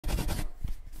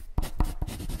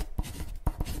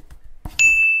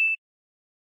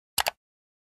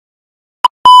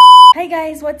Hi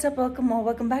guys, what's up?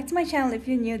 Welcome back to my channel. If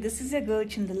you're new, this is your girl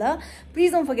Chindala.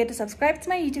 Please don't forget to subscribe to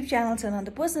my YouTube channel, turn on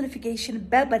the post notification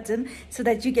bell button so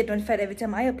that you get notified every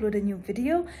time I upload a new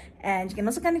video. And you can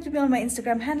also connect with me on my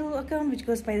Instagram handle account, which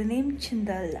goes by the name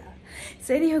Chindala.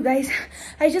 So anywho guys,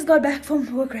 I just got back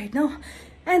from work right now.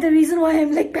 And the reason why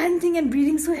I'm like panting and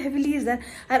breathing so heavily is that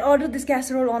I ordered this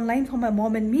casserole online for my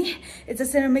mom and me. It's a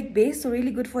ceramic base, so really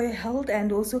good for your health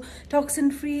and also toxin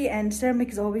free, and ceramic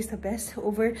is always the best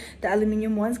over the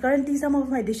aluminium ones. Currently some of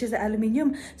my dishes are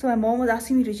aluminium, so my mom was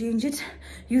asking me to change it,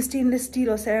 use stainless steel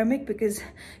or ceramic because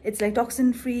it's like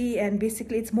toxin free and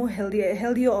basically it's more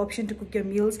healthier option to cook your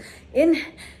meals in.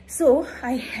 So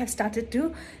I have started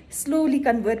to slowly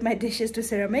convert my dishes to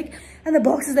ceramic, and the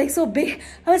box is like so big.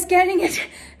 I was carrying it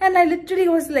and I literally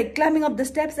was like climbing up the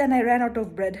steps and I ran out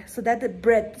of bread. So that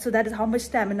is how much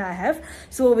stamina I have.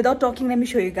 So without talking, let me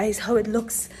show you guys how it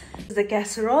looks. This is the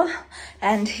casserole,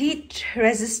 and heat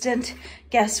resistant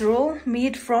casserole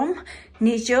made from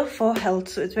nature for health,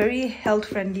 so it's very health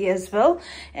friendly as well.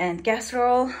 And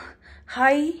casserole,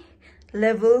 high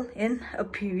level in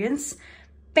appearance,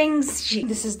 Phuentsholing.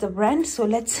 This is the brand, so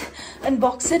let's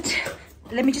unbox it.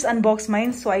 Let me just unbox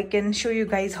mine so I can show you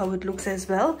guys how it looks as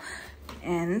well.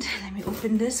 And let me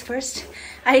open this first.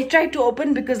 I tried to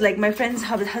open because like my friend's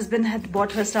husband had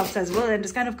bought her stuff as well, and it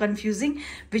was kind of confusing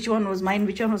which one was mine,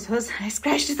 which one was hers. I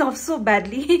scratched it off so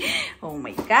badly. Oh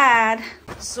my god.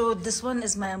 So this one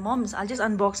is my mom's. I'll just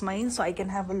unbox mine so I can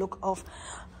have a look of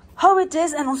how it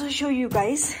is and also show you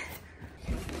guys.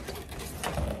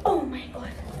 Oh my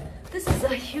god, this is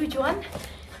a huge one.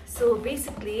 So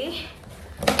basically,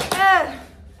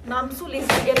 now I'm so lazy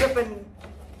to get up and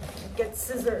get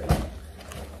scissors.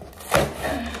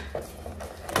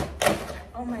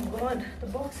 Oh my god, the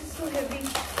box is so heavy.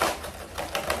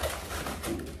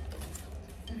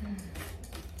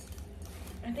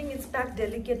 I think it's packed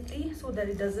delicately so that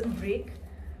it doesn't break,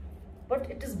 but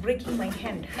it is breaking my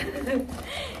hand.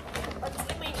 But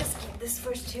let me just keep this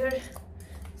first here.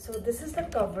 So this is the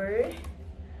cover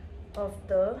of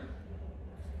the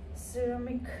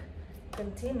ceramic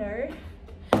container.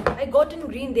 I got in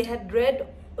green. They had red,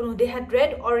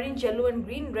 orange, yellow and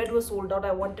green. Red was sold out.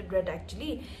 I wanted red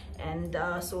actually, and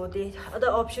so the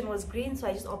other option was green, so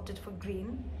I just opted for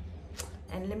green.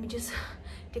 And let me just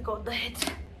take out the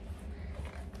head.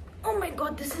 Oh my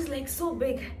god, this is like so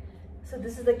big. So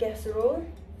this is the casserole,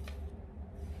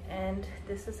 and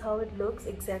this is how it looks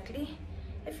exactly.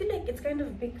 I feel like it's kind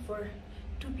of big for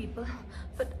 2 people,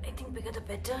 but I think bigger the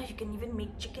better. You can even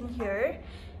make chicken here.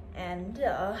 And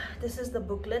this is the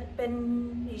booklet,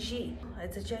 Phuentsholing.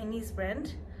 It's a Chinese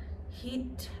brand.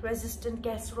 Heat resistant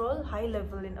casserole, high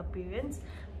level in appearance,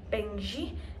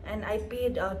 Phuentsholing. And I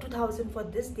paid 2,000 for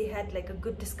this. They had like a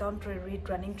good discount rate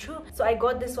running through, so I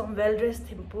got this from Well Dressed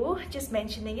Thimphu. Just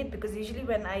mentioning it because usually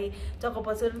when I talk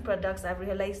about certain products, I've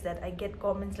realized that I get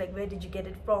comments like, where did you get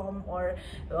it from, or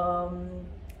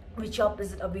which shop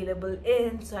is it available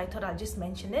in. So I thought I'll just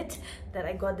mention it, that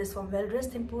I got this from Well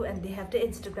Dressed Thimphu, and they have the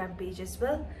Instagram page as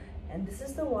well. And this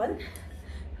is the one.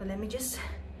 So let me just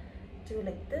do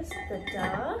like this,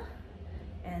 ta-da.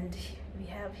 And we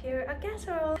have here a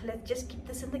casserole. Let's just keep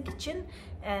this in the kitchen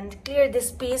and clear this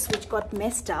space which got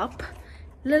messed up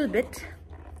a little bit.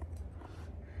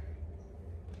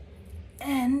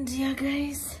 And yeah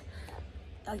guys,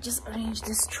 I'll just arrange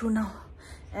this through now.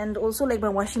 And also like my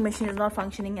washing machine is not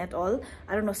functioning at all.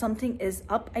 I don't know, something is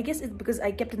up. I guess it's because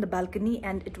I kept in the balcony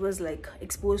and it was like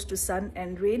exposed to sun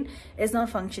and rain. It's not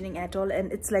functioning at all, and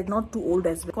it's like not too old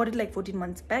as well. I got it like 14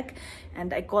 months back,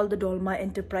 and I called the Dolma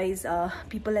Enterprise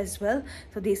people as well.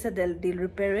 So they said they'll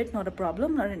repair it, not a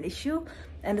problem, not an issue.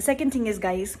 And the second thing is,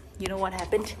 guys, you know what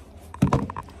happened?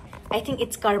 I think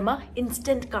it's karma,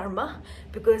 instant karma,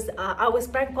 because I was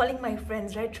prank calling my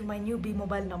friends right through my new B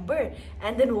Mobile number,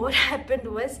 and then what happened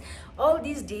was, all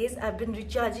these days I've been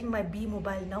recharging my B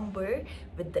Mobile number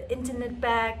with the internet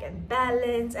pack and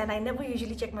balance, and I never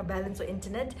usually check my balance or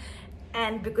internet.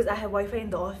 And because I have Wi-Fi in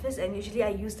the office and usually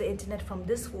I use the internet from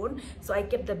this phone, so I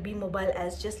kept the B Mobile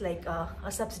as just like a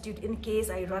substitute in case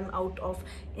I run out of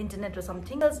internet or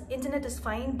something else. Internet is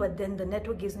fine, but then the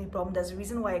network gives me problem. That's the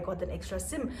reason why I got an extra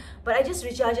SIM. But I just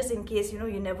recharge just in case, you know,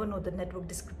 you never know the network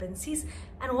discrepancies.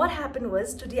 And what happened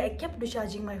was, today I kept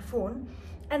recharging my phone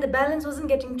and the balance wasn't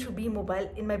getting through B Mobile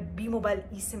in my B Mobile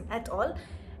eSIM at all.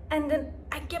 And then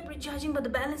I kept recharging, but the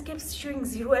balance kept showing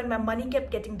 0 and my money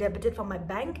kept getting debited from my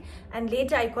bank. And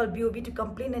later I called BOB to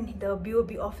complain, and the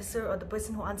BOB officer or the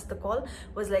person who answered the call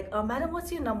was like, madam, what's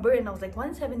your number? And I was like,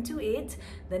 1728.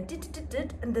 Then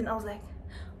and then I was like,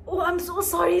 oh, I'm so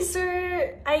sorry,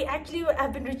 sir. I actually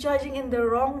have been recharging in the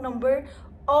wrong number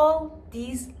all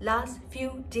these last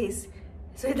few days.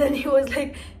 So then he was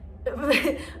like,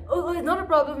 oh, not a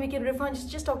problem, we can refund,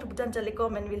 just talk to Bhutan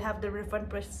Telecom and we'll have the refund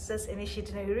process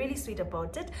initiated. And really sweet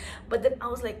about it. But then I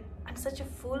was like, I'm such a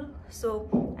fool,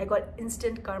 so I got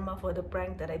instant karma for the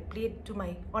prank that I played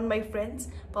to on my friends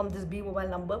from this B mobile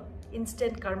number.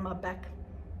 Instant karma back.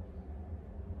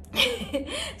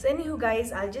 So anywho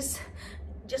guys, I'll just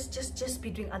be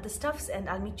doing other stuffs and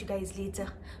I'll meet you guys later.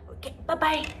 Okay, bye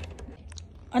bye.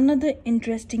 Another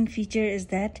interesting feature is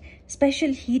that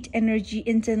special heat energy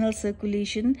internal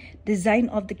circulation, design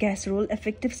of the casserole,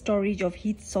 effective storage of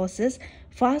heat sources,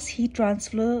 fast heat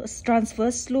transfer,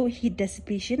 slow heat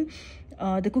dissipation.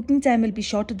 The cooking time will be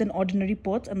shorter than ordinary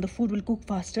pots and the food will cook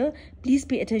faster. Please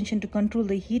pay attention to control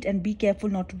the heat and be careful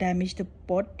not to damage the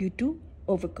pot due to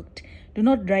overcooked. Do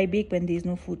not dry bake when there is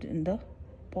no food in the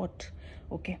pot.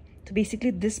 Okay, so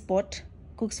basically this pot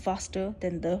cooks faster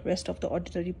than the rest of the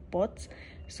ordinary pots,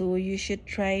 so you should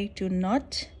try to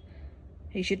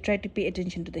pay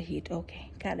attention to the heat.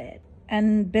 Okay, got it.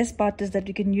 And best part is that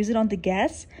you can use it on the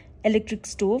gas, electric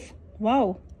stove,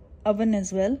 wow, oven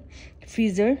as well,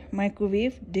 freezer,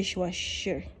 microwave,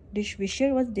 dishwasher,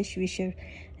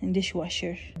 and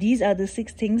dishwasher. These are the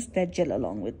 6 things that gel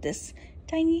along with this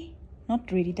tiny,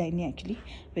 not really tiny actually,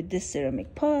 with this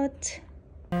ceramic pot.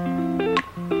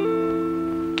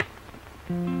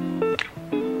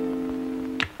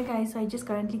 So I just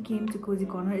currently came to Cozy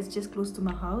Corner. It's just close to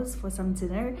my house for some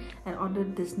dinner and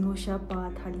ordered this nosha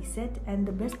pa thali set. And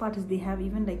the best part is they have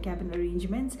even like cabin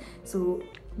arrangements, so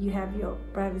you have your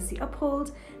privacy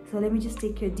upheld. So let me just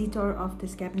take you a detour of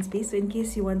this cabin space. So in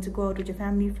case you want to go out with your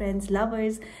family, friends,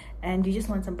 lovers, and you just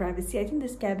want some privacy, I think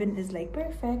this cabin is like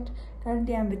perfect.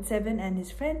 Currently I'm with Seven and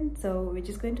his friend, so we're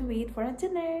just going to wait for our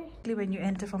dinner. When you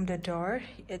enter from the door,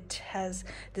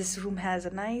 this room has a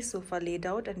nice sofa laid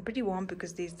out and pretty warm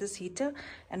because there's this heater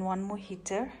and one more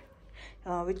heater,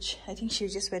 which I think she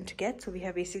just went to get. So we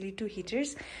have basically 2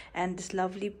 heaters and this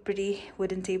lovely pretty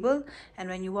wooden table. And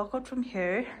when you walk out from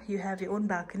here, you have your own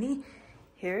balcony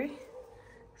here.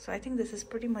 So I think this is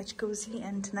pretty much cozy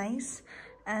and nice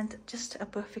and just a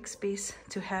perfect space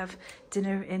to have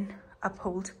dinner in.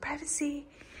 Uphold privacy.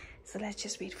 So let's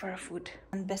just wait for our food.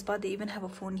 And best part, they even have a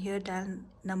phone here, dial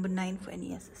number 9 for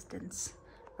any assistance.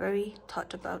 Very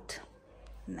thought about.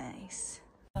 Nice.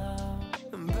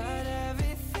 But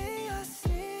everything I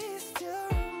see still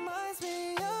reminds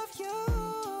me of you.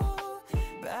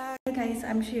 Hey guys,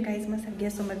 I'm sure you guys must have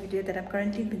guessed on my video that I'm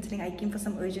currently in Phuentsholing. I came for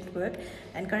some urgent work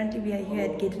and currently we are here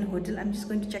at Gaten Hotel. I'm just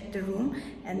going to check the room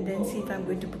and then see if I'm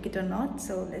going to book it or not.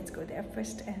 So let's go there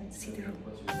first and see the room.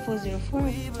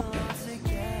 404.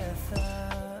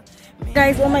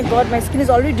 Guys, oh my god, my skin is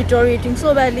already deteriorating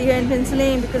so badly here in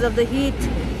Phuentsholing because of the heat.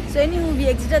 So anyway, we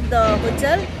exited the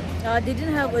hotel. They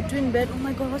didn't have a twin bed. Oh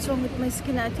my god, what's wrong with my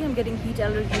skin? I think I'm getting heat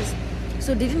allergies.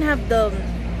 So they didn't have the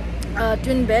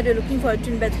twin bed. We're looking for a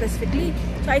twin bed specifically.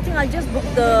 So I think I'll just book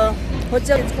the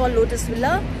hotel. It's called Lotus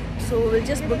Villa. So we'll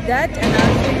just book that and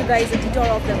I'll show you guys a detour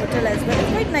of the hotel as well.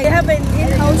 It's quite nice. They have an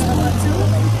in-house pool too.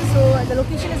 So the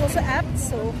location is also apt.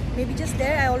 So maybe just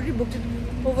there. I already booked it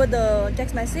over the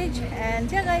text message. And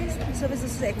yeah guys, the service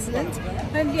is excellent.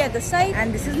 Currently at the site.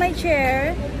 And this is my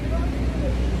chair.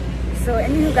 So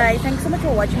anyway guys, thanks so much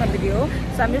for watching my video.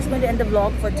 So I'm just going to end the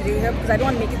vlog for today here because I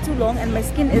don't want to make it too long and my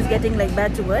skin is getting like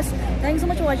bad to worse. Thanks so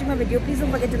much for watching my video. Please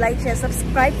don't forget to like, share,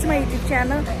 subscribe to my YouTube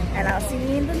channel and I'll see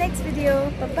you in the next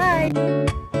video. Bye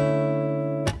bye.